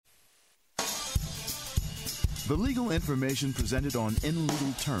The legal information presented on In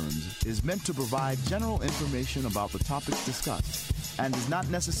Legal Terms is meant to provide general information about the topics discussed and is not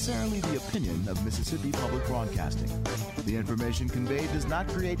necessarily the opinion of Mississippi Public Broadcasting. The information conveyed does not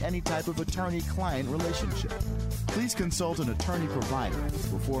create any type of attorney-client relationship. Please consult an attorney provider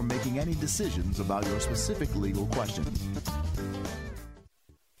before making any decisions about your specific legal questions.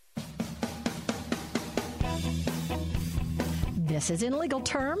 This is In Legal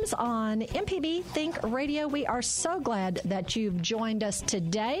Terms on MPB Think Radio. We are so glad that you've joined us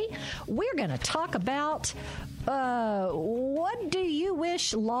today. We're going to talk about what do you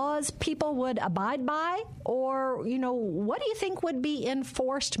wish laws people would abide by, or, what do you think would be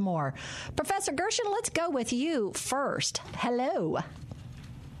enforced more? Professor Gershon, let's go with you first. Hello.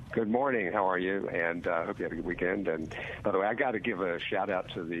 Good morning. How are you? And I hope you had a good weekend. And by the way, I got to give a shout out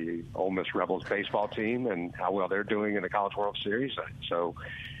to the Ole Miss Rebels baseball team and how well they're doing in the College World Series. So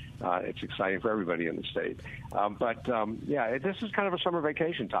it's exciting for everybody in the state. Yeah, this is kind of a summer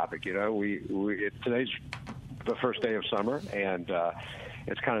vacation topic. Today's the first day of summer, and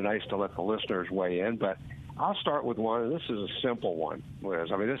it's kind of nice to let the listeners weigh in. But I'll start with one, and this is a simple one,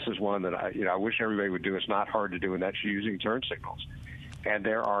 Liz. I mean, this is one that I wish everybody would do. It's not hard to do, and that's using turn signals. And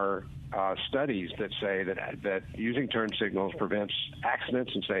there are studies that say that using turn signals prevents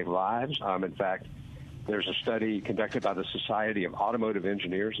accidents and saves lives. In fact, there's a study conducted by the Society of Automotive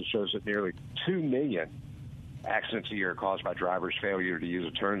Engineers that shows that nearly 2 million accidents a year are caused by drivers' failure to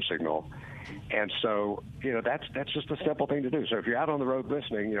use a turn signal. And so, that's just a simple thing to do. So if you're out on the road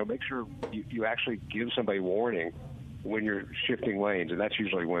listening, make sure you actually give somebody warning when you're shifting lanes, and that's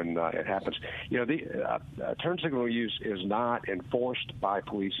usually when it happens. The turn signal use is not enforced by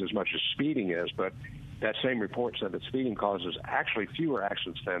police as much as speeding is, but that same report said that speeding causes actually fewer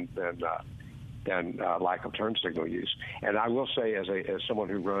accidents than lack of turn signal use. And I will say, as someone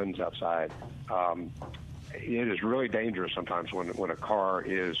who runs outside, it is really dangerous sometimes when a car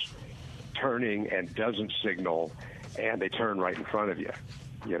is turning and doesn't signal, and they turn right in front of you.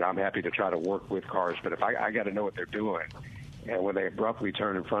 I'm happy to try to work with cars, but if I got to know what they're doing, and when they abruptly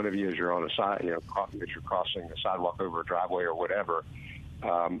turn in front of you as you're on a side, as you're crossing a sidewalk over a driveway or whatever,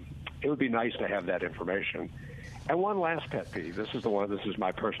 it would be nice to have that information. And one last pet peeve. This is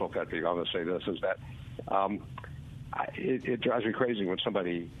my personal pet peeve. I'm going to say this is that it drives me crazy when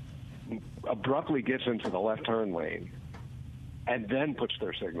somebody abruptly gets into the left turn lane and then puts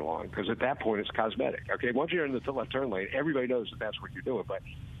their signal on, because at that point it's cosmetic. Okay, once you're in the left turn lane, everybody knows that that's what you're doing, but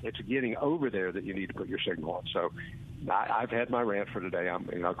it's getting over there that you need to put your signal on. So I've had my rant for today. I'm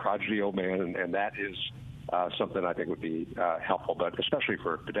a crotchety old man, and that is something I think would be helpful, but especially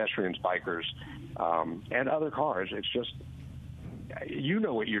for pedestrians, bikers, and other cars. It's just, you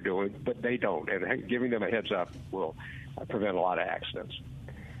know what you're doing, but they don't, and giving them a heads up will prevent a lot of accidents.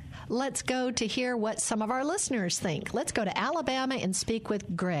 Let's go to hear what some of our listeners think. Let's go to Alabama and speak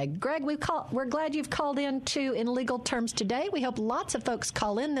with Greg. Greg, we're glad you've called in Legal Terms today. We hope lots of folks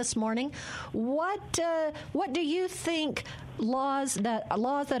call in this morning. What do you think laws that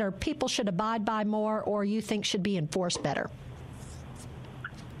are people should abide by more, or you think should be enforced better?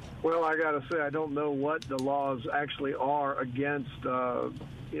 Well, I got to say, I don't know what the laws actually are against,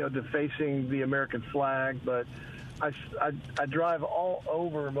 defacing the American flag, but I drive all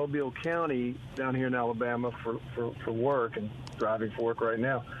over Mobile County down here in Alabama for work, and driving for work right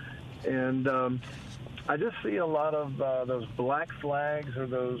now. And I just see a lot of those black flags or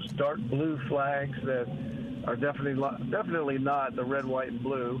those dark blue flags that are definitely not the red, white, and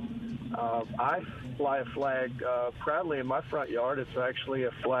blue. I fly a flag proudly in my front yard. It's actually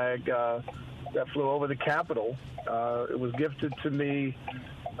a flag that flew over the Capitol. It was gifted to me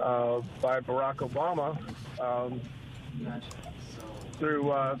by Barack Obama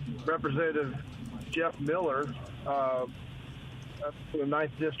through Representative Jeff Miller from the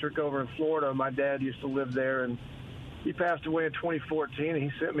 9th District over in Florida. My dad used to live there, and he passed away in 2014, and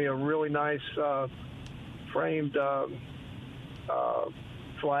he sent me a really nice framed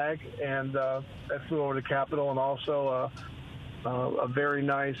flag, and that flew over the Capitol, and also a very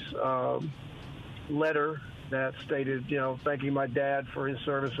nice letter that stated, thanking my dad for his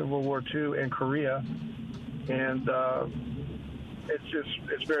service in World War II and Korea. And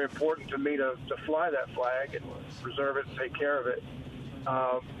it's very important to me to fly that flag and preserve it and take care of it.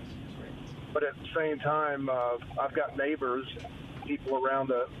 But at the same time, I've got neighbors, people around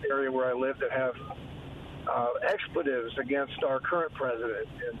the area where I live that have expletives against our current president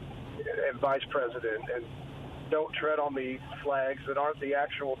and vice president, and don't tread on me flags that aren't the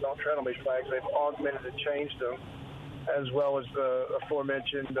actual don't tread on me flags. They've augmented and changed them, as well as the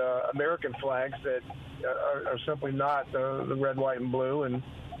aforementioned American flags that are simply not the red, white, and blue. And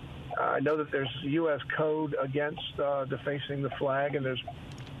I know that there's U.S. code against defacing the flag, and there's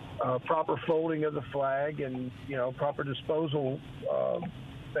proper folding of the flag and, proper disposal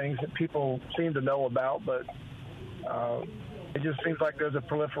things that people seem to know about. But it just seems like there's a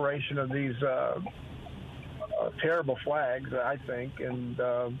proliferation of these terrible flags, I think, and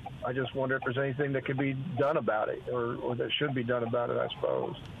I just wonder if there's anything that could be done about it or that should be done about it, I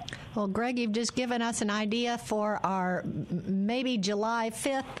suppose. Well, Greg, you've just given us an idea for our maybe July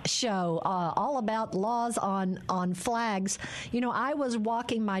 5th show, all about laws on flags. I was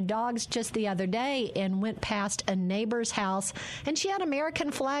walking my dogs just the other day and went past a neighbor's house, and she had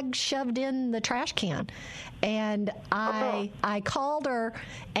American flags shoved in the trash can. And I called her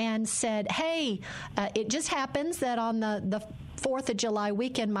and said, hey, it just happens that on the 4th of July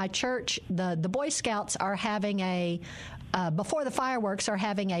weekend, my church, the Boy Scouts are having before the fireworks, are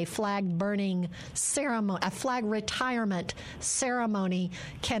having a flag burning ceremony, a flag retirement ceremony.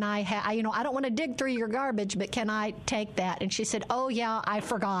 Can I I don't want to dig through your garbage, but can I take that? And she said, oh, yeah, I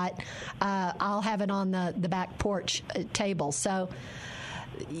forgot. I'll have it on the back porch table. So,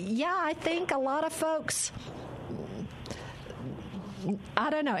 yeah, I think a lot of folks, I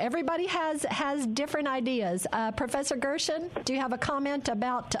don't know. Everybody has different ideas. Professor Gershon, do you have a comment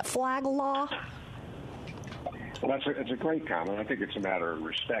about flag law? Well, it's a great comment. I think it's a matter of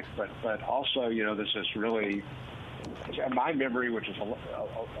respect, but also, this is really my memory, which is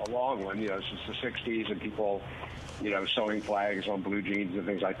a long one. Since the '60s, and people, sewing flags on blue jeans and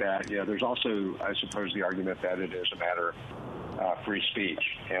things like that. There's also, I suppose, the argument that it is a matter of free speech,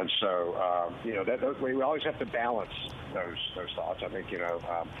 and so we always have to balance those thoughts. I think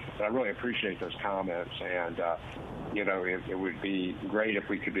but I really appreciate those comments, and it would be great if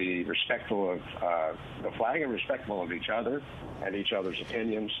we could be respectful of the flag and respectful of each other and each other's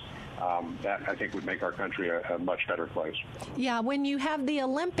opinions. That, I think, would make our country a much better place. Yeah, when you have the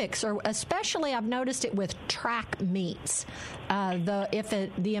Olympics, or especially I've noticed it with track meets,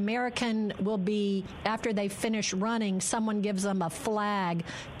 the American will be, after they finish running, someone gives them a flag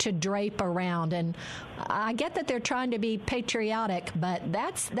to drape around. And I get that they're trying to be patriotic, but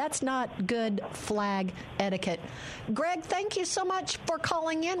that's not good flag etiquette. Greg, thank you so much for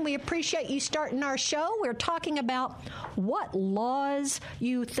calling in. We appreciate you starting our show. We're talking about what laws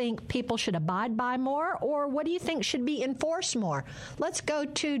you think people should abide by more, or what do you think should be enforced more? Let's go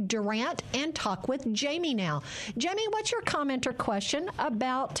to Durant and talk with Jamie now. Jamie, what's your comment or question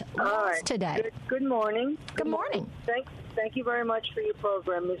about laws today? Good morning. Good morning. Thank you very much for your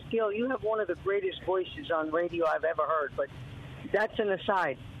program. Ms. Gill, you have one of the greatest voices on radio I've ever heard, but that's an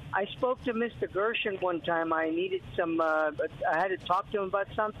aside. I spoke to Mr. Gershon one time. I needed I had to talk to him about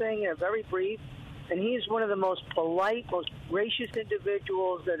something, very brief, and he's one of the most polite, most gracious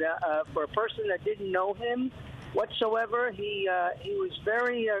individuals that, for a person that didn't know him whatsoever, he was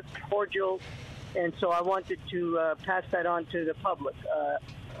very cordial, and so I wanted to pass that on to the public.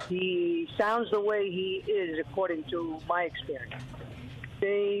 He sounds the way he is, according to my experience.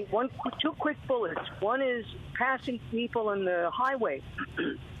 Two quick bullets. One is passing people on the highway.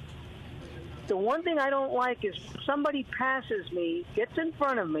 The one thing I don't like is somebody passes me, gets in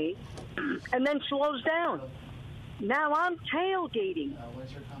front of me, and then slows down. Now I'm tailgating.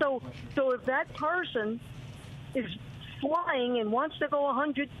 So if that person is flying and wants to go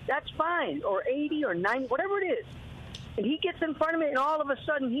 100, that's fine, or 80 or 90, whatever it is. And he gets in front of me, and all of a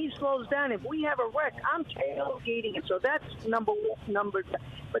sudden he slows down. If we have a wreck, I'm tailgating it. So that's number.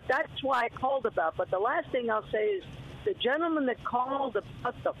 But that's why I called about. But the last thing I'll say is the gentleman that called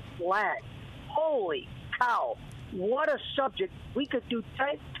about the flag. Holy cow! What a subject. We could do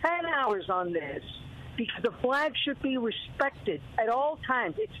 10 hours on this, because the flag should be respected at all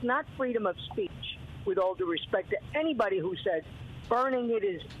times. It's not freedom of speech, with all due respect to anybody who says burning it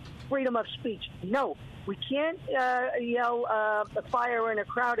is freedom of speech. No, we can't yell fire in a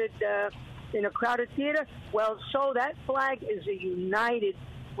crowded theater. Well, so that flag is a united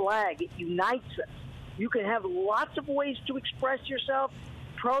flag. It unites us. You can have lots of ways to express yourself,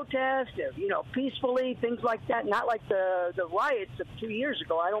 protest, peacefully, things like that. Not like the riots of 2 years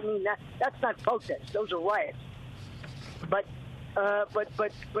ago. I don't mean that. That's not protest. Those are riots. But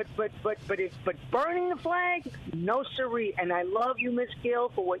burning the flag, no siree. And I love you, Miss Gill,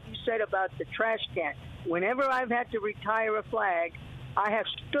 for what you said about the trash can. Whenever I've had to retire a flag, I have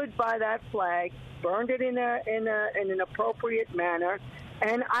stood by that flag, burned it in an appropriate manner,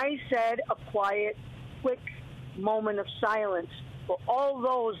 and I said a quiet, quick moment of silence for all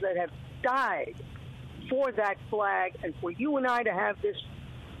those that have died for that flag, and for you and I to have this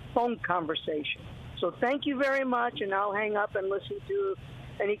phone conversation. So thank you very much, and I'll hang up and listen to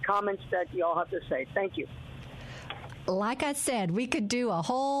any comments that you all have to say. Thank you. Like I said, we could do a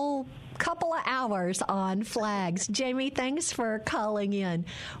whole couple of hours on flags. Jamie, thanks for calling in.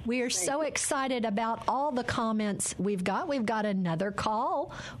 We are so excited about all the comments we've got. We've got another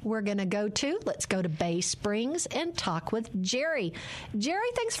call we're going to go to. Let's go to Bay Springs and talk with Jerry. Jerry,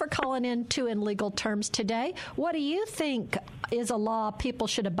 thanks for calling in to In Legal Terms today. What do you think is a law people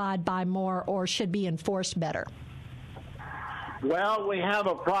should abide by more or should be enforced better? Well, we have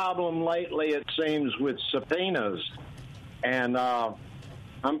a problem lately, it seems, with subpoenas. And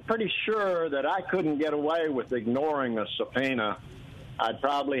I'm pretty sure that I couldn't get away with ignoring a subpoena. I'd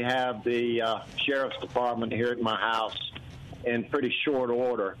probably have the sheriff's department here at my house in pretty short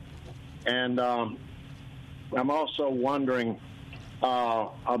order. And I'm also wondering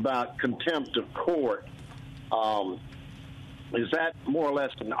about contempt of court. Is that more or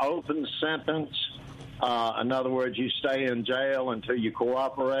less an open sentence? In other words, you stay in jail until you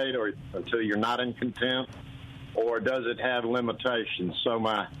cooperate or until you're not in contempt? Or does it have limitations? So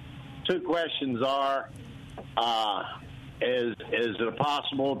my two questions are, is it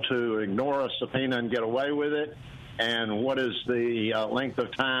possible to ignore a subpoena and get away with it? And what is the length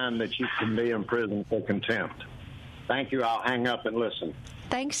of time that you can be in prison for contempt? Thank you. I'll hang up and listen.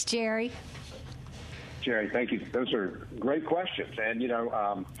 Thanks, Jerry. Jerry, thank you. Those are great questions. And,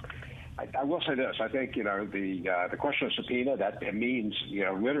 I will say this. I think, the question of subpoena, that it means,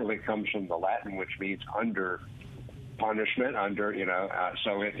 literally comes from the Latin, which means under punishment,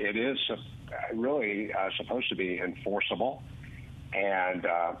 so it is really supposed to be enforceable. And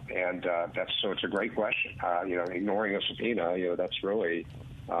that's, so it's a great question. Ignoring a subpoena, that's really,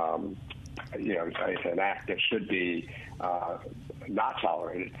 an act that should be not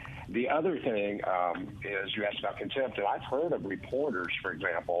tolerated. The other thing is you asked about contempt, and I've heard of reporters, for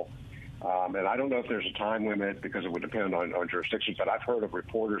example, and I don't know if there's a time limit because it would depend on jurisdictions, but I've heard of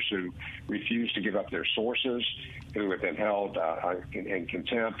reporters who refuse to give up their sources, who have been held in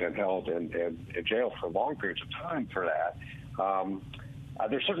contempt and held in jail for long periods of time for that.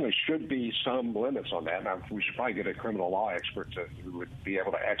 There certainly should be some limits on that. Now, we should probably get a criminal law expert who would be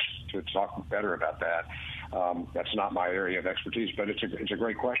able to talk better about that. That's not my area of expertise, but it's a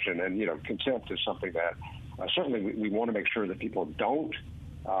great question. And, contempt is something that certainly we want to make sure that people don't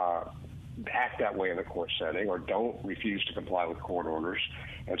act that way in the court setting or don't refuse to comply with court orders.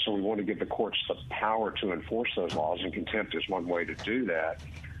 And so we want to give the courts the power to enforce those laws, and contempt is one way to do that.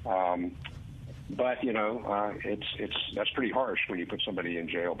 But, that's pretty harsh when you put somebody in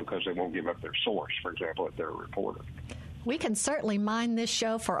jail because they won't give up their source, for example, if they're a reporter. We can certainly mine this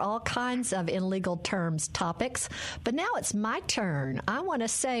show for all kinds of In Legal Terms topics, but now it's my turn. I want to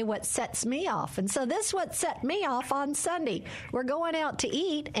say what sets me off, and so this is what set me off on Sunday. We're going out to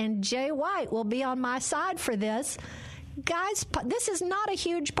eat, and Jay White will be on my side for this. Guys, this is not a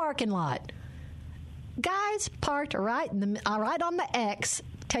huge parking lot. Guys parked right on the X,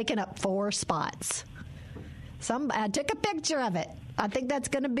 taking up 4 spots. I took a picture of it. I think that's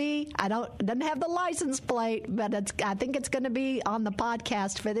going to be, doesn't have the license plate, but I think it's going to be on the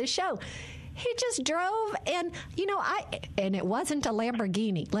podcast for this show. He just drove, and, and it wasn't a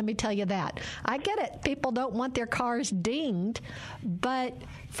Lamborghini, let me tell you that. I get it. People don't want their cars dinged, but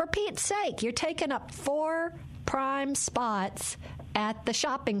for Pete's sake, you're taking up 4 prime spots at the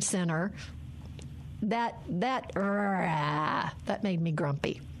shopping center. That made me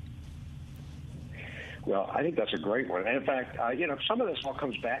grumpy. Well, I think that's a great one. And in fact, some of this all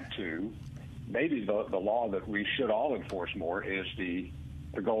comes back to maybe the law that we should all enforce more is the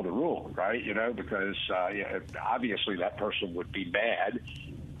golden rule, right? Because obviously that person would be bad,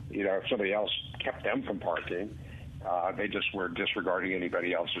 if somebody else kept them from parking. They just were disregarding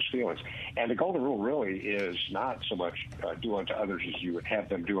anybody else's feelings. And the golden rule really is not so much do unto others as you would have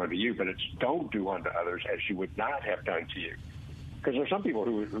them do unto you, but it's don't do unto others as you would not have done to you. Because there's some people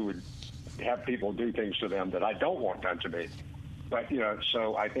who would have people do things to them that I don't want done to me. But,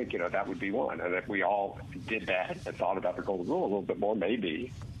 so I think, that would be one. And if we all did that and thought about the golden rule a little bit more,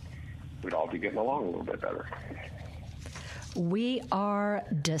 maybe we'd all be getting along a little bit better. We are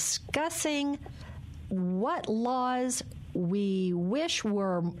discussing what laws we wish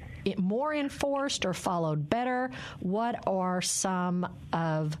were more enforced or followed better. What are some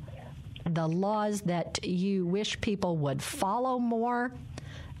of the laws that you wish people would follow more?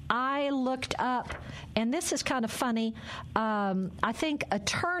 I looked up, and this is kind of funny. I think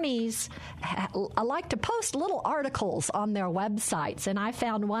attorneys like to post little articles on their websites, and I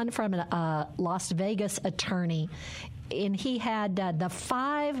found one from a Las Vegas attorney, and he had the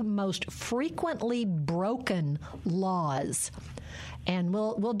 5 most frequently broken laws. And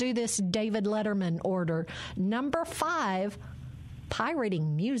we'll do this David Letterman order. Number 5,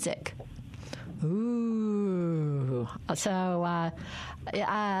 pirating music. Ooh. So,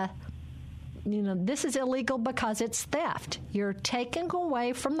 this is illegal because it's theft. You're taking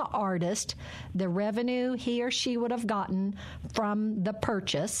away from the artist the revenue he or she would have gotten from the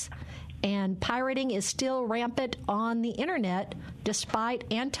purchase. And pirating is still rampant on the internet despite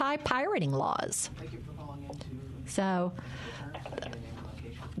anti-pirating laws. Thank you for calling in to So,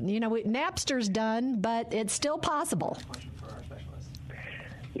 Napster's done, but it's still possible.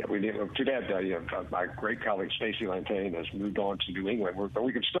 Yeah, we did. Too bad. My great colleague Stacey Lantain has moved on to New England, but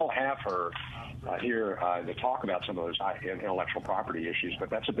we can still have her here to talk about some of those intellectual property issues. But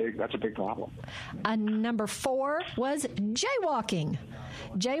that's a big problem. Number 4 was jaywalking.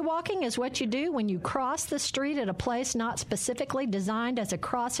 Jaywalking is what you do when you cross the street at a place not specifically designed as a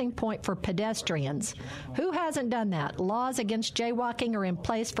crossing point for pedestrians. Who hasn't done that? Laws against jaywalking are in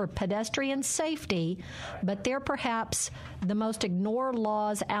place for pedestrian safety, but they're perhaps the most ignored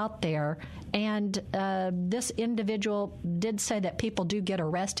laws out there. And this individual did say that people do get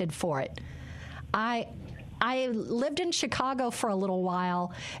arrested for it. I lived in Chicago for a little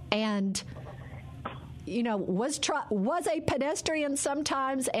while, and was a pedestrian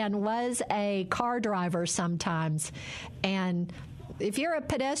sometimes and was a car driver sometimes. And if you're a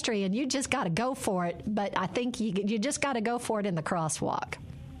pedestrian, you just got to go for it. But I think you just got to go for it in the crosswalk.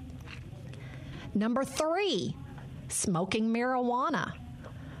 Number 3, smoking marijuana.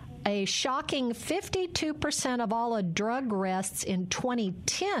 A shocking 52% of all drug arrests in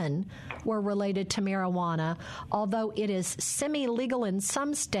 2010 were related to marijuana. Although it is semi-legal in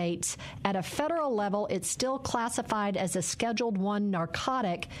some states, at a federal level, it's still classified as a Scheduled I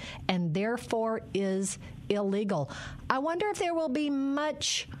narcotic and therefore is illegal. I wonder if there will be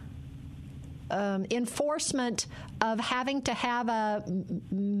much enforcement of having to have a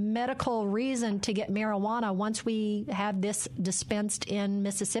medical reason to get marijuana once we have this dispensed in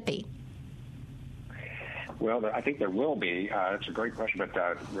Mississippi. Well, I think there will be. It's a great question, but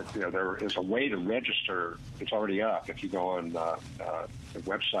there is a way to register. It's already up. If you go on the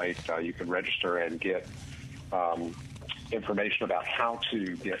website, you can register and get information about how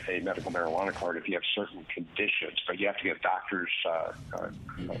to get a medical marijuana card if you have certain conditions. But you have to get doctor's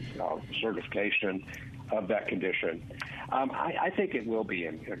certification of that condition. I think it will be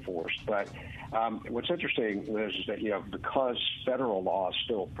enforced. But what's interesting, Liz, is that because federal law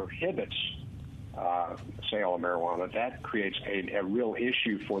still prohibits sale of marijuana, that creates a real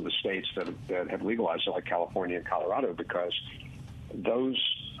issue for the states that have legalized it, like California and Colorado, because those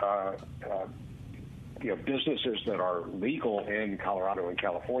businesses that are legal in Colorado and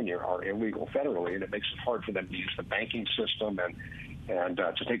California are illegal federally, and it makes it hard for them to use the banking system and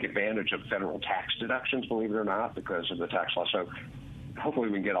to take advantage of federal tax deductions, believe it or not, because of the tax law. So hopefully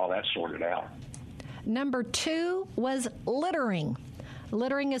we can get all that sorted out. Number 2 was littering.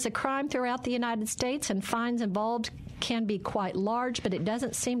 Littering is a crime throughout the United States, and fines involved can be quite large, but it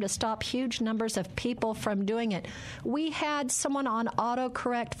doesn't seem to stop huge numbers of people from doing it. We had someone on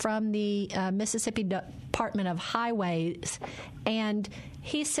autocorrect from the Mississippi Department of Highways, and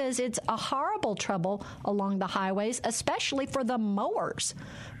he says it's a horrible trouble along the highways, especially for the mowers,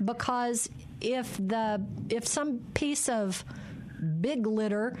 because if some piece of big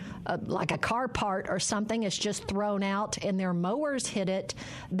litter, like a car part or something, is just thrown out and their mowers hit it,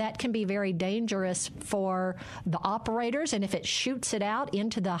 that can be very dangerous for the operators. And if it shoots it out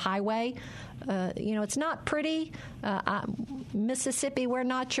into the highway, it's not pretty. Mississippi, we're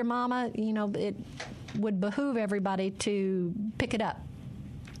not your mama. It would behoove everybody to pick it up.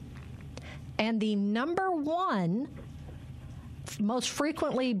 And the number 1 most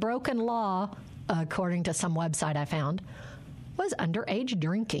frequently broken law, according to some website I found, was underage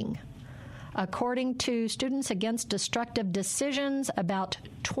drinking. According to Students Against Destructive Decisions, about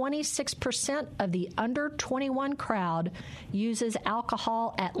 26% of the under 21 crowd uses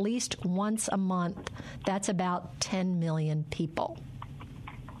alcohol at least once a month. That's about 10 million people.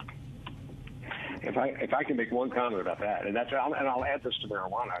 If I can make one comment about that, and I'll add this to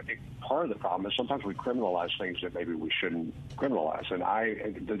marijuana. I think part of the problem is sometimes we criminalize things that maybe we shouldn't criminalize.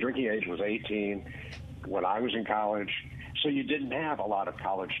 And the drinking age was 18 when I was in college. So you didn't have a lot of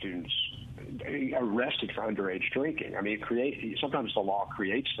college students arrested for underage drinking. I mean, sometimes the law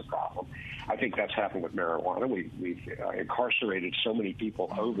creates the problem. I think that's happened with marijuana. We've incarcerated so many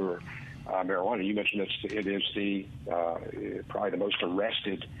people over marijuana. You mentioned it is probably the most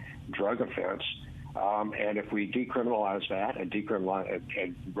arrested drug offense. And if we decriminalize that and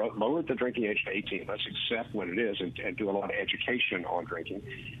lower the drinking age to 18, let's accept what it is and do a lot of education on drinking.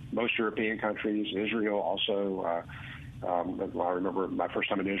 Most European countries, Israel also. I remember my first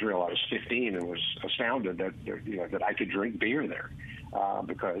time in Israel, I was 15 and was astounded that I could drink beer there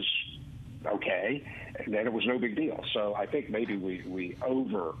because okay, and then it was no big deal. So I think maybe we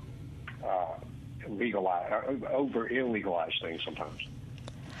over illegalize things sometimes.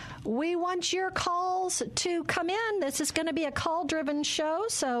 We want your calls to come in. This is going to be a call-driven show,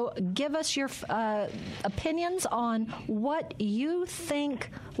 so give us your opinions on what you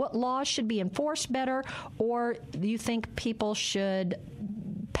think, what laws should be enforced better, or you think people should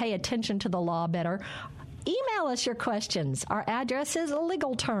pay attention to the law better. Email us your questions. Our address is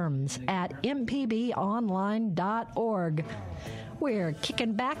legalterms@mpbonline.org. We're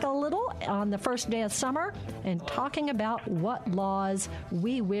kicking back a little on the first day of summer and talking about what laws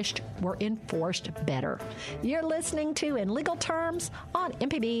we wished were enforced better. You're listening to In Legal Terms on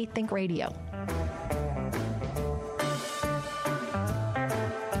MPB Think Radio.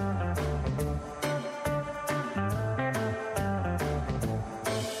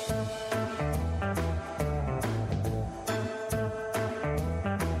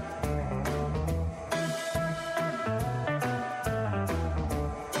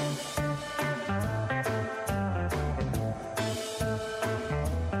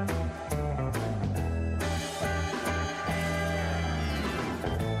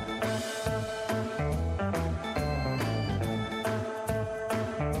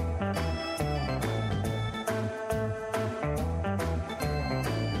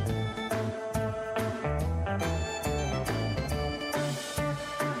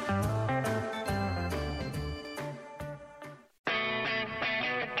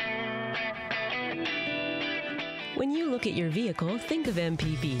 When you look at your vehicle, think of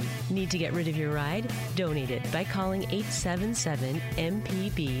MPB. Need to get rid of your ride? Donate it by calling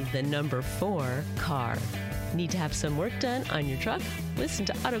 877-MPB, the number 4, CAR. Need to have some work done on your truck? Listen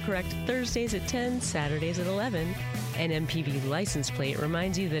to AutoCorrect Thursdays at 10, Saturdays at 11. An MPB license plate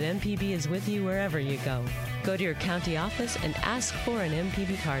reminds you that MPB is with you wherever you go. Go to your county office and ask for an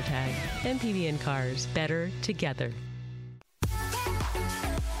MPB car tag. MPB and cars, better together.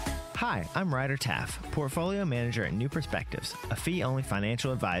 Hi, I'm Ryder Taff, Portfolio Manager at New Perspectives, a fee-only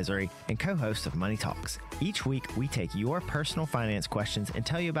financial advisory and co-host of Money Talks. Each week, we take your personal finance questions and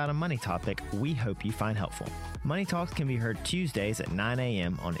tell you about a money topic we hope you find helpful. Money Talks can be heard Tuesdays at 9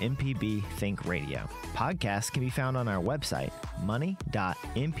 a.m. on MPB Think Radio. Podcasts can be found on our website,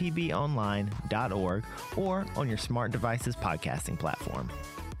 money.mpbonline.org, or on your smart devices podcasting platform.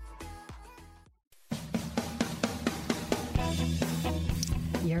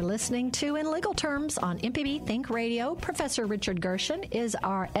 You're listening to In Legal Terms on MPB Think Radio. Professor Richard Gershon is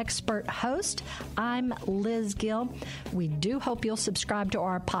our expert host. I'm Liz Gill. We do hope you'll subscribe to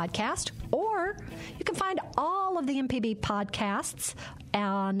our podcast, or you can find all of the MPB podcasts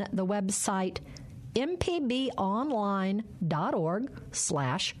on the website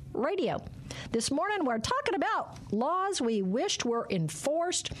mpbonline.org/radio. This morning, we're talking about laws we wished were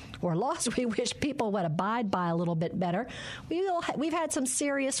enforced, or laws we wish people would abide by a little bit better. We've had some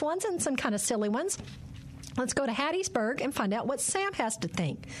serious ones and some kind of silly ones. Let's go to Hattiesburg and find out what Sam has to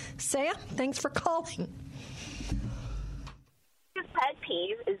think. Sam, thanks for calling. His pet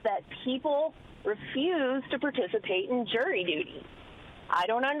peeve is that people refuse to participate in jury duty. I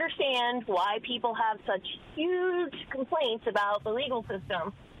don't understand why people have such huge complaints about the legal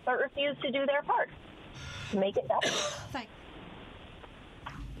system but refuse to do their part to make it better. Thanks.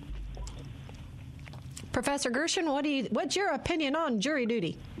 Professor Gershon, what's your opinion on jury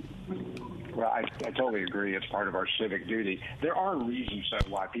duty? Well, I totally agree. It's part of our civic duty. There are reasons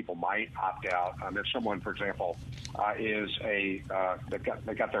why people might opt out. If someone, for example, they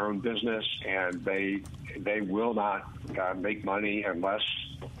got their own business and they will not make money unless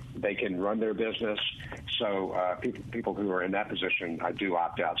they can run their business. So people who are in that position, I do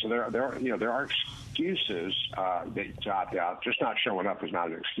opt out. So there are excuses to opt out. Just not showing up is not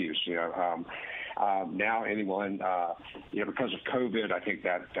an excuse. Now anyone, because of COVID, I think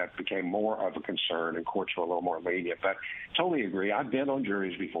that became more of a concern, and courts were a little more lenient. But totally agree. I've been on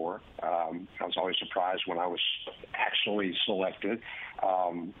juries before. I was always surprised when I was actually selected.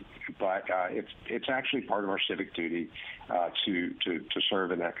 But it's actually part of our civic duty to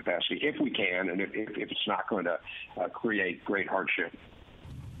serve in that capacity if we can, and if it's not going to create great hardship.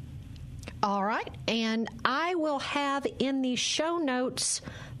 All right, and I will have in the show notes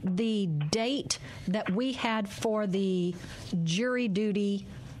the date that we had for the jury duty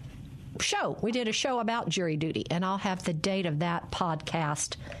show. We did a show about jury duty, and I'll have the date of that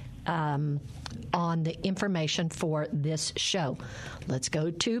podcast on the information for this show. Let's go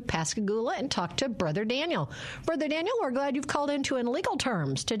to Pascagoula and talk to Brother Daniel. Brother Daniel, we're glad you've called into In Legal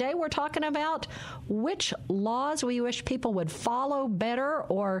Terms. Today we're talking about which laws we wish people would follow better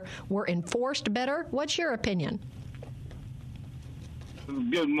or were enforced better. What's your opinion?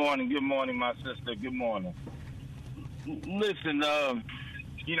 Good morning, my sister. Good morning. Listen,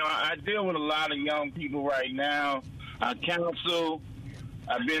 I deal with a lot of young people right now. I counsel.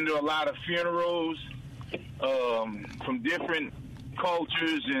 I've been to a lot of funerals from different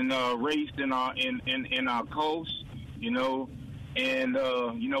cultures and race in our coast, and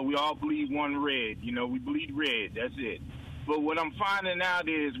we all bleed one red. We bleed red. That's it. But what I'm finding out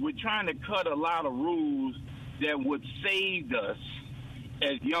is we're trying to cut a lot of rules that would save us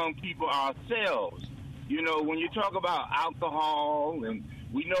as young people ourselves. When you talk about alcohol, and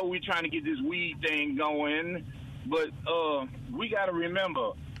we know we're trying to get this weed thing going, but we got to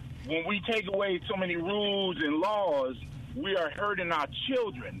remember, when we take away so many rules and laws, we are hurting our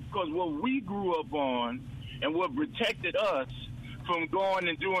children, because what we grew up on and what protected us from going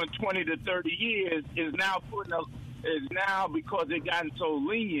and doing 20 to 30 years is now because it gotten so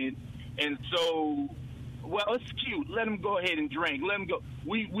lenient. And so, well, it's cute. Let them go ahead and drink. Let them go.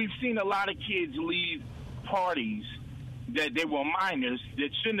 We've seen a lot of kids leave parties that they were minors that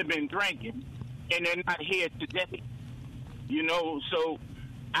shouldn't have been drinking, and they're not here today. So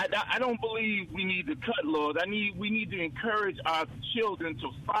I don't believe we need to cut laws. We need to encourage our children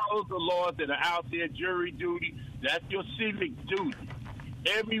to follow the laws that are out there. Jury duty, that's your civic duty.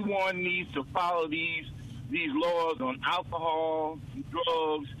 Everyone needs to follow these laws on alcohol,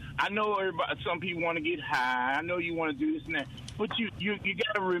 drugs. I know some people want to get high. I know you want to do this and that, but you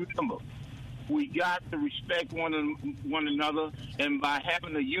got to remember, we got to respect one another, and by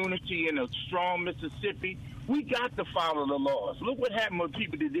having a unity in a strong Mississippi, we got to follow the laws. Look what happened with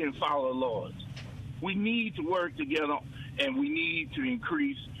people that didn't follow the laws. We need to work together, and we need to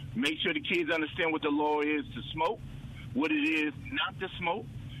make sure the kids understand what the law is to smoke, what it is not to smoke,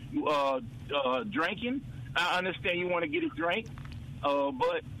 drinking. I understand you want to get a drink,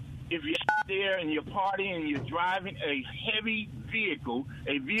 but if you're out there and you're partying and you're driving a heavy vehicle,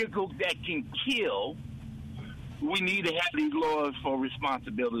 a vehicle that can kill, we need to have these laws for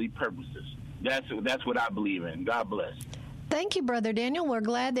responsibility purposes. That's what I believe in. God bless. Thank you, Brother Daniel. We're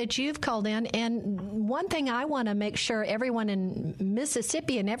glad that you've called in. And one thing I want to make sure everyone in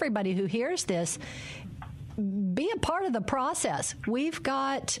Mississippi and everybody who hears this, be a part of the process. We've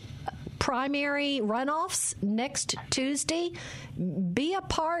got primary runoffs next Tuesday. Be a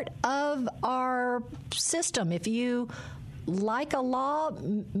part of our system. If you like a law,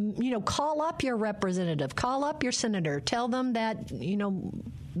 call up your representative, call up your senator, tell them that,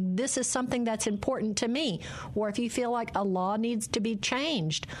 this is something that's important to me. Or if you feel like a law needs to be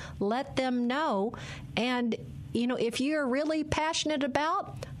changed, let them know. And, if you're really passionate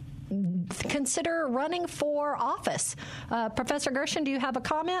about, consider running for office. Professor Gershon, do you have a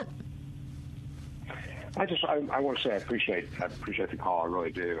comment? I want to say I appreciate the call. I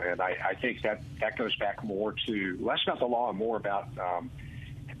really do, and I think that goes back more to less about the law and more about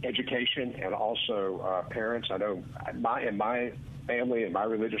education and also parents. I know in my family and my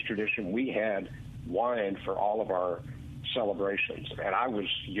religious tradition, we had wine for all of our celebrations, and I was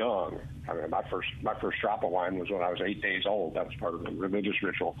young. I mean, my first drop of wine was when I was 8 days old. That was part of the religious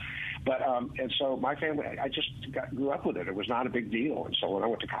ritual. But and so my family, I just grew up with it. It was not a big deal. And so when I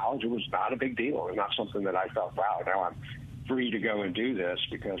went to college, it was not a big deal, and not something that I felt, wow, now I'm free to go and do this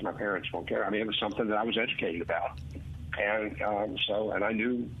because my parents won't care. I mean, it was something that I was educated about. And and I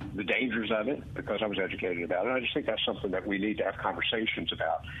knew the dangers of it because I was educated about it. And I just think that's something that we need to have conversations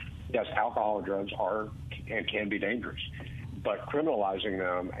about. Yes, alcohol and drugs are and can be dangerous, but criminalizing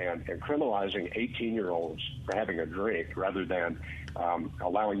them and criminalizing 18-year-olds for having a drink rather than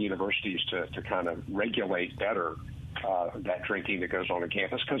allowing universities to kind of regulate better that drinking that goes on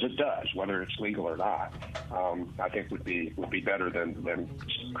campus, because it does, whether it's legal or not, I think would be better than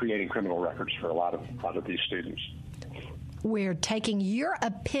creating criminal records for a lot of these students. We're taking your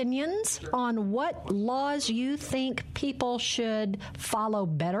opinions on what laws you think people should follow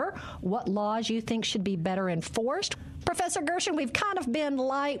better, what laws you think should be better enforced. Professor Gershon, we've kind of been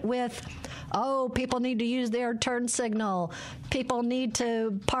light with, people need to use their turn signal. People need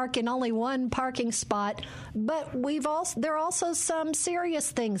to park in only one parking spot. But there are also some serious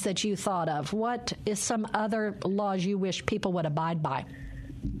things that you thought of. What is some other laws you wish people would abide by?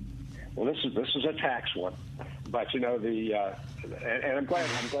 Well, this is a tax one. But and I'm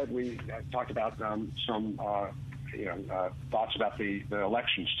glad we talked about some thoughts about the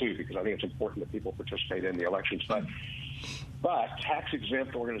elections too, because I think it's important that people participate in the elections. But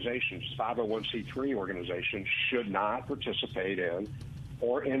tax-exempt organizations, 501c3 organizations, should not participate in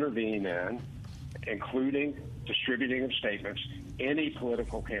or intervene in, including distributing of statements, any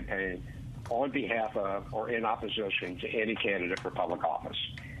political campaign on behalf of or in opposition to any candidate for public office.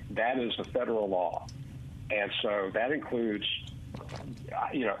 That is the federal law. And so that includes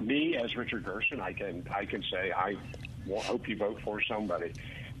me as Richard Gershon, I can say I hope you vote for somebody.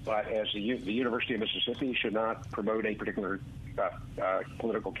 But as the University of Mississippi should not promote a particular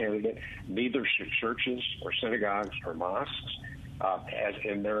political candidate, neither should churches or synagogues or mosques as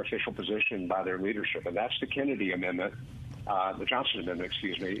in their official position by their leadership. And that's the Kennedy Amendment, the Johnson Amendment,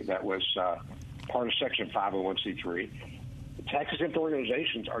 that was part of Section 501c3. Tax-exempt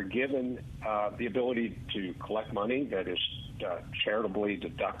organizations are given the ability to collect money that is charitably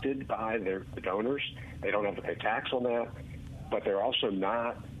deducted by the donors. They don't have to pay tax on that, but they're also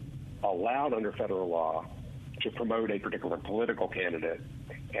not allowed under federal law to promote a particular political candidate,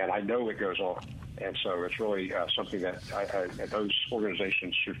 and I know it goes on. And so it's really something that those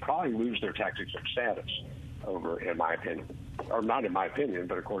organizations should probably lose their tax-exempt status over, in my opinion. Or not in my opinion,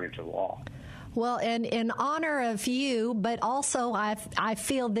 but according to the law. Well, and in honor of you, but also I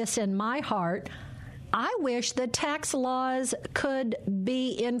feel this in my heart, I wish the tax laws could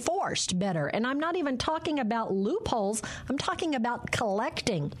be enforced better. And I'm not even talking about loopholes. I'm talking about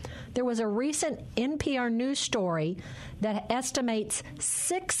collecting. There was a recent NPR news story that estimates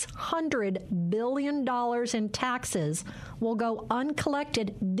 $600 billion in taxes will go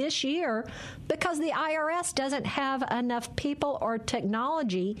uncollected this year because the IRS doesn't have enough people or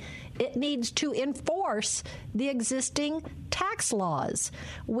technology it needs to enforce the existing tax laws.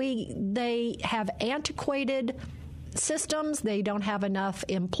 They have antiquated systems. They don't have enough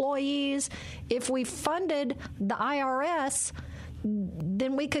employees. If we funded the IRS,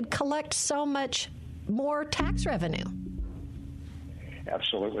 then we could collect so much more tax revenue.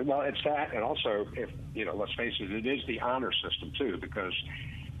 Absolutely. Well, it's that, and also, let's face it is the honor system too, because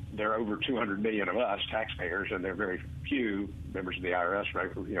there are over 200 million of us taxpayers, and there are very few members of the IRS, right?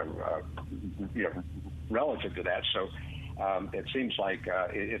 Relative to that. So it seems like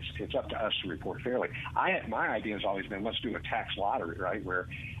it's up to us to report fairly. My idea has always been, let's do a tax lottery, right, where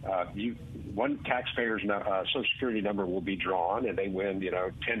one taxpayer's Social Security number will be drawn, and they win,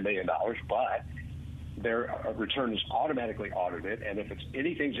 $10 million, but their return is automatically audited, and if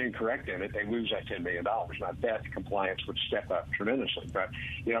anything's incorrect in it, they lose that $10 million. And I bet compliance would step up tremendously. But,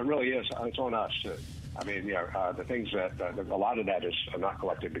 it really is. It's on us to, the things that, a lot of that is not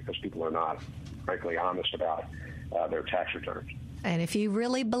collected because people are not, frankly, honest about their tax returns. And if you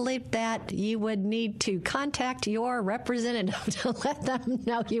really believe that, you would need to contact your representative to let them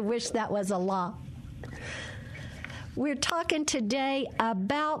know you wish that was a law. We're talking today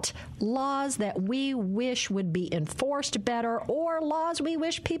about laws that we wish would be enforced better or laws we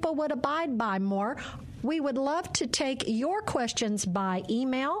wish people would abide by more. We would love to take your questions by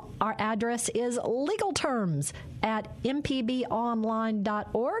email. Our address is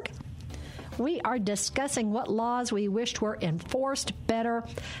legalterms@mpbonline.org. We are discussing what laws we wished were enforced better.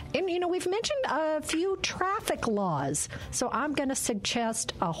 And, we've mentioned a few traffic laws. So I'm going to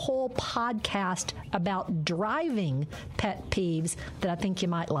suggest a whole podcast about driving pet peeves that I think you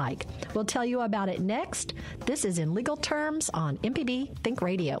might like. We'll tell you about it next. This is In Legal Terms on MPB Think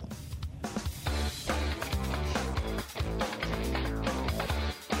Radio.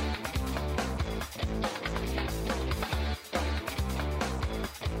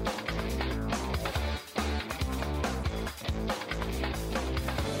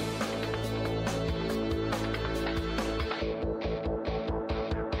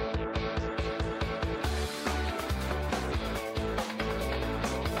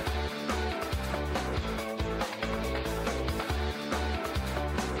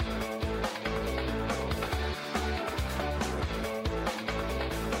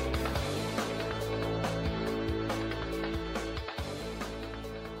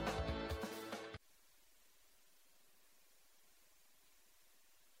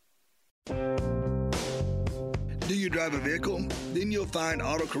 Do you drive a vehicle? Then you'll find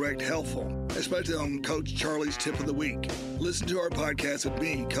AutoCorrect helpful, especially on Coach Charlie's Tip of the Week. Listen to our podcast with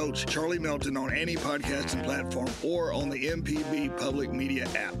me, Coach Charlie Melton, on any podcasting platform or on the MPB Public Media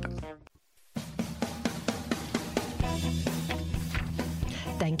app.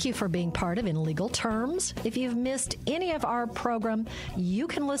 Thank you for being part of In Legal Terms. If you've missed any of our program, you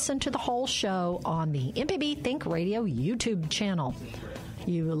can listen to the whole show on the MPB Think Radio YouTube channel.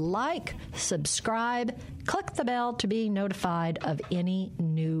 You like, subscribe, click the bell to be notified of any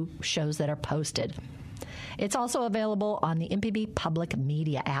new shows that are posted. It's also available on the MPB Public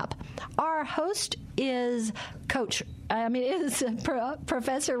Media app. Our host is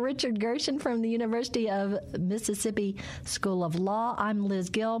Professor Richard Gershon from the University of Mississippi School of Law. I'm Liz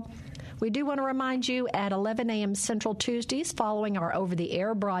Gill. We do want to remind you at 11 a.m. Central Tuesdays, following our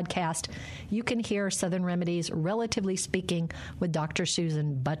over-the-air broadcast, you can hear Southern Remedies, Relatively Speaking, with Dr.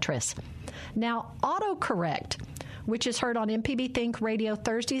 Susan Buttress. Now, autocorrect, which is heard on MPB Think Radio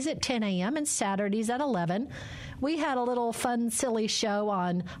Thursdays at 10 a.m. and Saturdays at 11. We had a little fun, silly show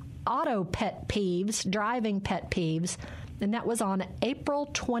on auto pet peeves, driving pet peeves, and that was on April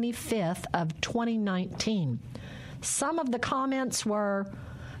 25th of 2019. Some of the comments were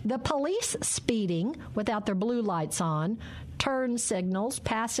the police speeding without their blue lights on, turn signals,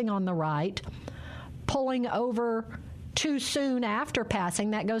 passing on the right, pulling over too soon after passing.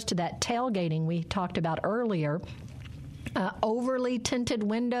 That goes to that tailgating we talked about earlier. Overly tinted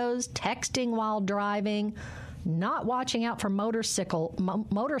windows, texting while driving, not watching out for motorcycles,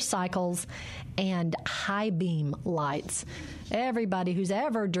 and high beam lights. Everybody who's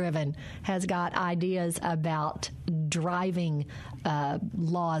ever driven has got ideas about driving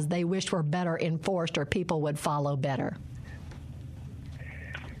laws they wished were better enforced or people would follow better.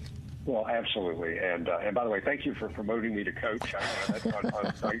 Well, absolutely. And by the way, thank you for promoting me to coach.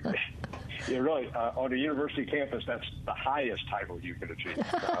 Really, on a university campus, that's the highest title you can achieve,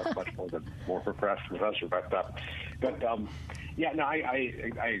 much more professor. I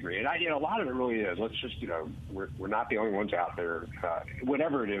agree. And a lot of it really is. Let's just, we're not the only ones out there.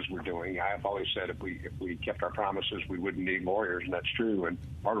 Whatever it is we're doing, I've always said if we kept our promises, we wouldn't need lawyers, and that's true. And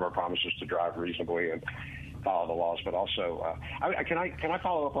part of our promise is to drive reasonably and follow the laws. But also, can I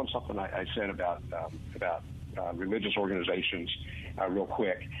follow up on something I said about religious organizations real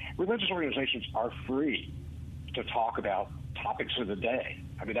quick? Religious organizations are free to talk about topics of the day.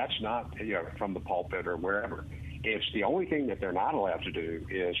 I mean, that's not from the pulpit or wherever. It's the only thing that they're not allowed to do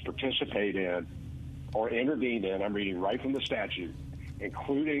is participate in or intervene in, I'm reading right from the statute,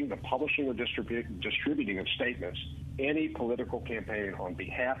 including the publishing or distributing of statements, any political campaign on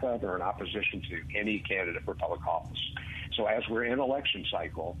behalf of or in opposition to any candidate for public office. So as we're in election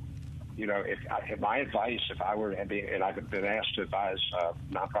cycle, if my advice, if I were to be, and I've been asked to advise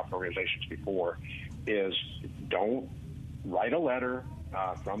nonprofit organizations before, is don't write a letter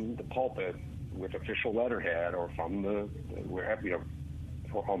from the pulpit with official letterhead or from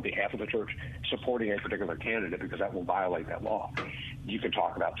on behalf of the church supporting a particular candidate, because that will violate that law. You can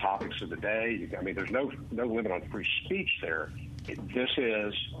talk about topics of the day. There's no limit on free speech there. This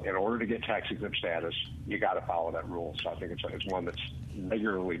is, in order to get tax exempt status, you got to follow that rule. So I think it's one that's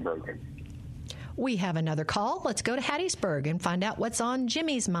regularly broken. We have another call. Let's go to Hattiesburg and find out what's on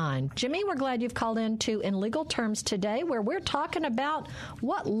Jimmy's mind. Jimmy, we're glad you've called in to In Legal Terms today, where we're talking about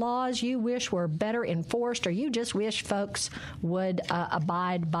what laws you wish were better enforced, or you just wish folks would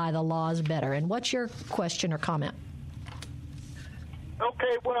abide by the laws better. And what's your question or comment?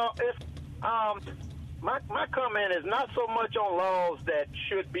 Okay, well, my comment is not so much on laws that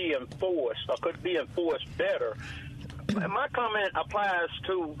should be enforced or could be enforced better. My comment applies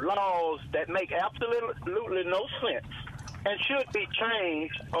to laws that make absolutely no sense and should be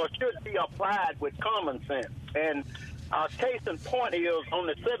changed or should be applied with common sense. And case in point is on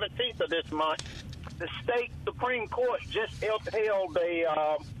the 17th of this month, the state Supreme Court just upheld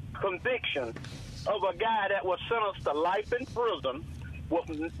a conviction of a guy that was sentenced to life in prison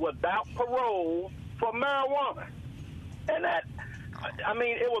without parole for marijuana. And that,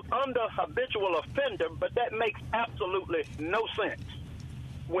 it was under habitual offender, but that makes absolutely no sense.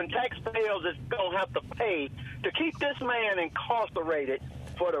 When taxpayers is going to have to pay to keep this man incarcerated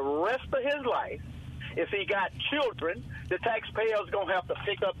for the rest of his life, if he got children, the taxpayers going to have to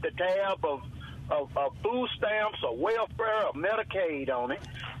pick up the tab of food stamps or welfare or Medicaid on it.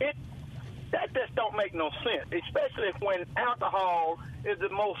 That just don't make no sense, especially when alcohol is the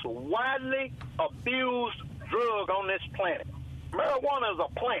most widely abused drug on this planet. Marijuana is a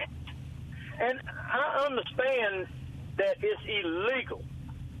plant. And I understand that it's illegal.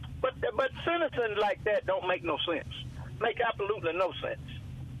 But sentencing like that don't make no sense. Make absolutely no sense.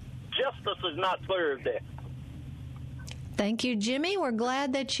 Justice is not served there. Thank you, Jimmy. We're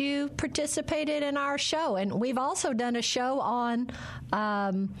glad that you participated in our show. And we've also done a show on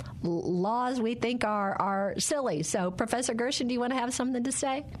laws we think are silly. So, Professor Gershon, do you want to have something to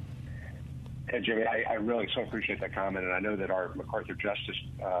say? Hey, Jimmy, I really so appreciate that comment. And I know that our MacArthur Justice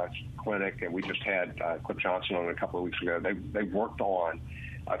Clinic, and we just had Cliff Johnson on a couple of weeks ago, they worked on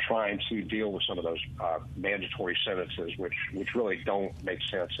trying to deal with some of those mandatory sentences, which really don't make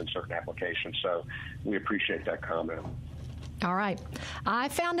sense in certain applications. So we appreciate that comment. All right. I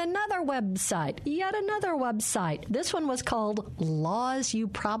found yet another website. This one was called Laws You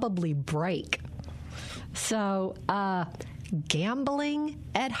Probably Break. So, gambling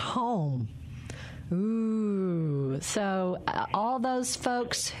at home. Ooh. So all those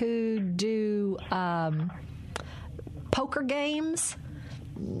folks who do poker games,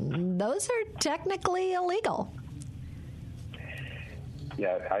 those are technically illegal.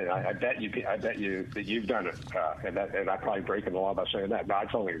 Yeah, I bet you that you've done it, and I'm probably breaking the law by saying that. No, I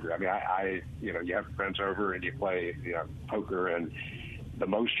totally agree. I mean, you have friends over and you play, poker, and the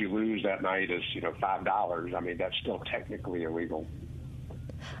most you lose that night is, $5. I mean, that's still technically illegal.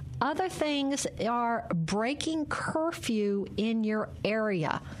 Other things are breaking curfew in your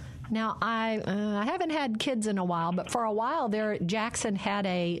area. Now, I haven't had kids in a while, but for a while there, Jackson had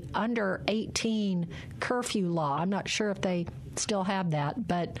a under 18 curfew law. I'm not sure if they still have that,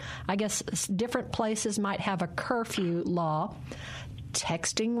 but I guess different places might have a curfew law.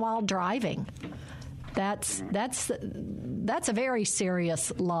 Texting while driving. That's a very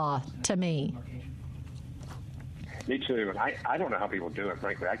serious law to me. Me too, and I don't know how people do it,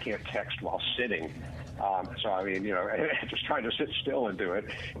 frankly. I can't text while sitting. So, I mean, just trying to sit still and do it.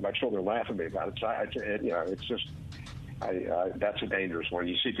 My children laugh at me about it. So, it's just, that's a dangerous one.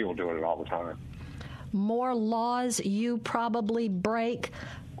 You see people doing it all the time. More laws you probably break.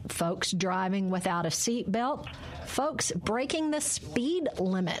 Folks driving without a seatbelt. Folks breaking the speed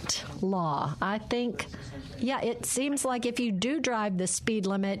limit law. I think, it seems like if you do drive the speed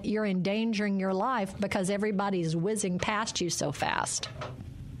limit, you're endangering your life because everybody's whizzing past you so fast.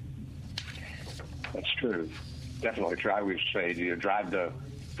 That's true. Definitely. I would say drive the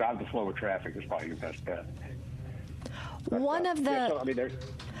flow of traffic is probably your best bet. One of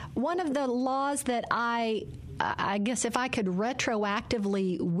the laws that I guess if I could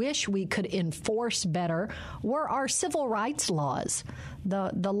retroactively wish we could enforce better were our civil rights laws,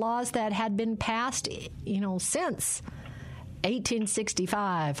 the laws that had been passed, since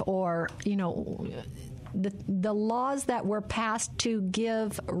 1865, or the laws that were passed to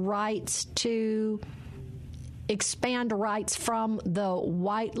give rights to expand rights from the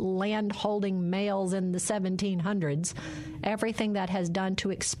white land-holding males in the 1700s, everything that has done to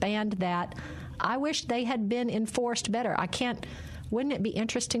expand that. I wish they had been enforced better. Wouldn't it be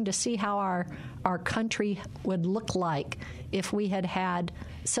interesting to see how our country would look like if we had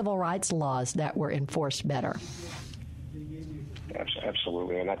civil rights laws that were enforced better?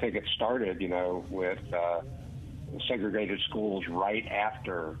 Absolutely, and I think it started, with segregated schools right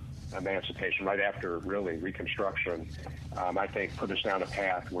after emancipation, right after really Reconstruction. I think put us down a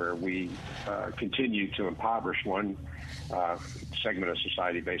path where we continue to impoverish one segment of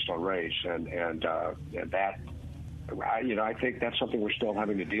society based on race, and that. I think that's something we're still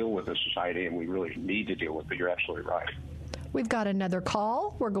having to deal with as society, and we really need to deal with. But you're absolutely right. We've got another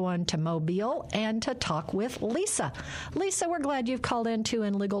call. We're going to Mobile and to talk with Lisa. Lisa, we're glad you've called into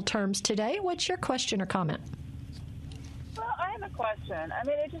In Legal Terms today. What's your question or comment? Well, I have a question. I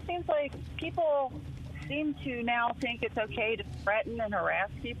mean, it just seems like people seem to now think it's okay to threaten and harass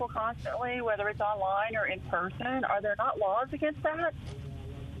people constantly, whether it's online or in person. Are there not laws against that?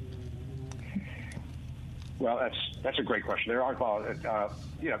 Well, that's a great question. There are laws.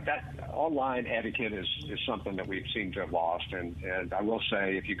 That online etiquette is something that we've seemed to have lost. And I will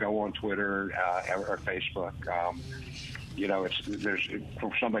say, if you go on Twitter or Facebook, there's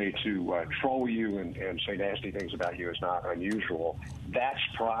for somebody to troll you and say nasty things about you is not unusual. That's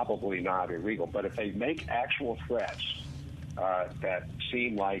probably not illegal. But if they make actual threats that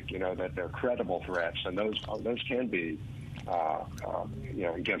seem like that they're credible threats, and those can be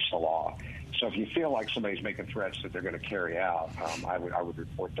against the law. So if you feel like somebody's making threats that they're going to carry out, I would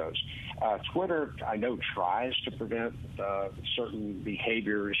report those. Twitter, I know, tries to prevent certain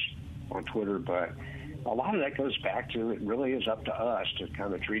behaviors on Twitter, but a lot of that goes back to it really is up to us to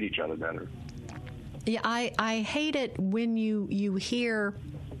kind of treat each other better. Yeah, I hate it when you hear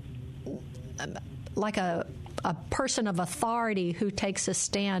like a person of authority who takes a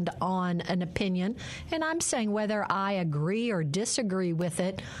stand on an opinion, and I'm saying whether I agree or disagree with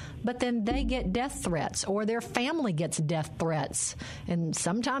it, but then they get death threats or their family gets death threats, and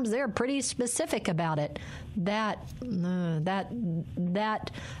sometimes they're pretty specific about it. That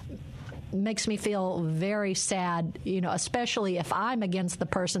makes me feel very sad, especially if I'm against the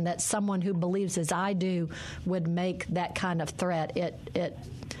person, that someone who believes as I do would make that kind of threat. It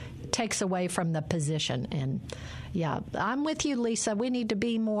takes away from the position. And I'm with you, Lisa. We need to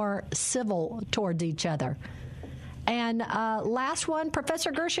be more civil towards each other. And last one,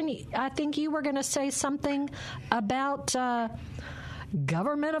 Professor Gershon, I think you were going to say something about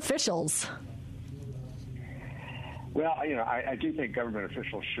government officials. Well, I do think government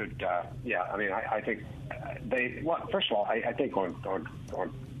officials should, I think they, well, first of all, I think on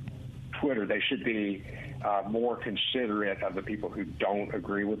Twitter, they should be more considerate of the people who don't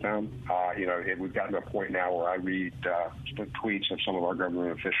agree with them. We've gotten to a point now where I read the tweets of some of our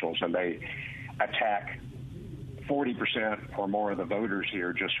government officials, and they attack 40% or more of the voters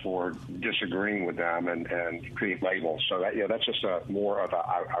here just for disagreeing with them and create labels. So that's just more of a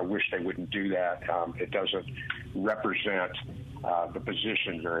I wish they wouldn't do that. It doesn't represent the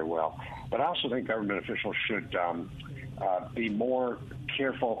position very well. But I also think government officials should be more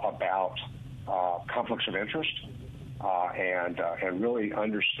careful about conflicts of interest and really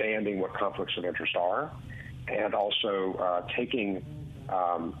understanding what conflicts of interest are, and also taking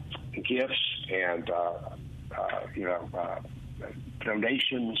gifts and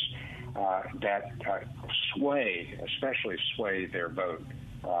donations that especially sway their vote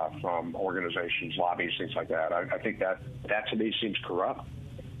from organizations, lobbies, things like that. I think that to me seems corrupt,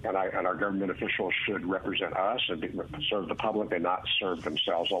 and our government officials should represent us and serve the public and not serve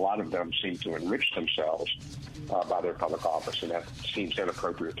themselves. A lot of them seem to enrich themselves by their public office, and that seems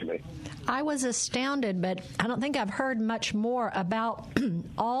inappropriate to me. I was astounded, but I don't think I've heard much more about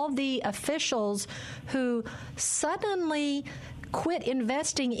all the officials who suddenly quit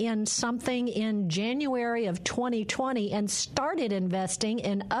investing in something in January of 2020 and started investing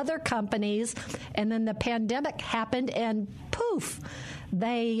in other companies, and then the pandemic happened and poof,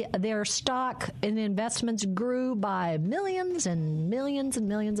 their stock and investments grew by millions and millions and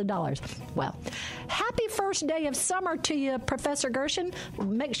millions of dollars. Well, happy first day of summer to you, Professor Gershon.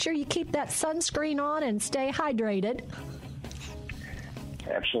 Make sure you keep that sunscreen on and stay hydrated.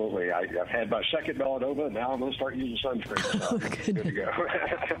 Absolutely. I've had my second melanoma, and now I'm going to start using sunscreen. So good to go.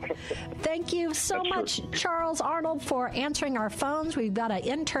 Thank you so much, Charles Arnold, for answering our phones. We've got an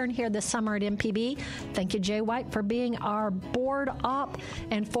intern here this summer at MPB. Thank you, Jay White, for being our board op,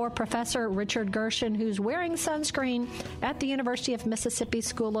 and for Professor Richard Gershon, who's wearing sunscreen at the University of Mississippi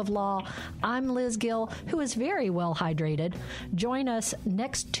School of Law. I'm Liz Gill, who is very well hydrated. Join us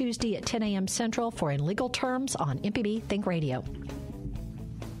next Tuesday at 10 a.m. Central for In Legal Terms on MPB Think Radio.